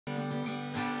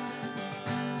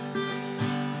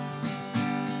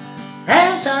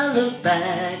As I look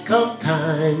back on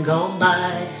time gone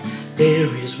by, there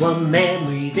is one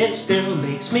memory that still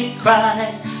makes me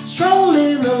cry.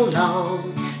 Strolling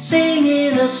along,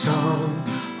 singing a song,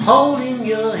 holding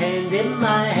your hand in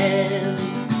my hand.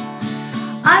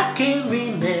 I can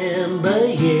remember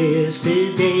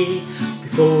yesterday,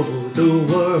 before the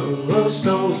world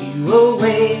stole you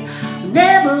away.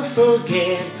 Never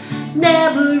forget,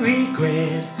 never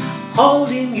regret,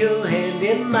 holding your hand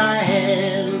in my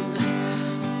hand.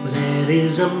 But that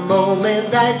is a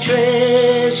moment I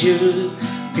treasure.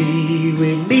 Be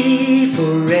with me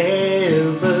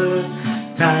forever.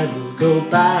 Time will go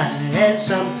by and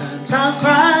sometimes I'll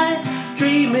cry,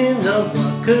 dreaming of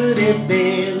what could have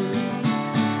been.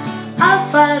 I'll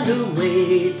find a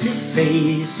way to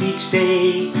face each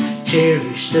day,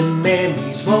 cherish the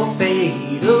memories won't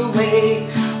fade away.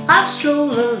 I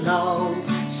stroll along,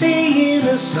 singing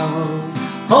a song,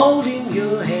 holding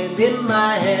your hand in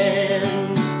my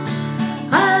hand.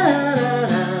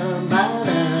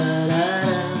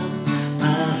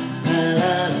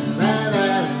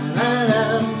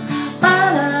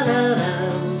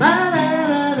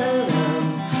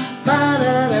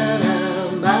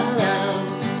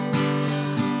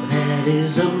 That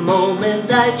is a moment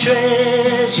I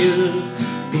treasure.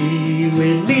 Be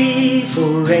with me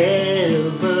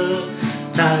forever.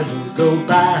 Time will go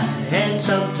by and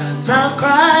sometimes I'll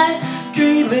cry,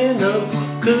 dreaming of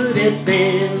what could have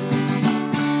been.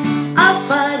 I'll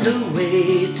find a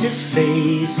way to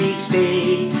face each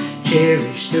day,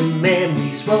 cherish the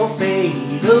memories won't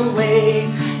fade away.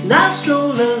 And I'll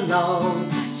stroll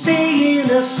along, singing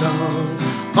a song,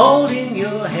 holding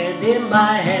your hand in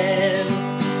my hand,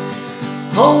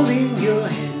 holding your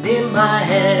hand in my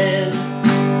hand.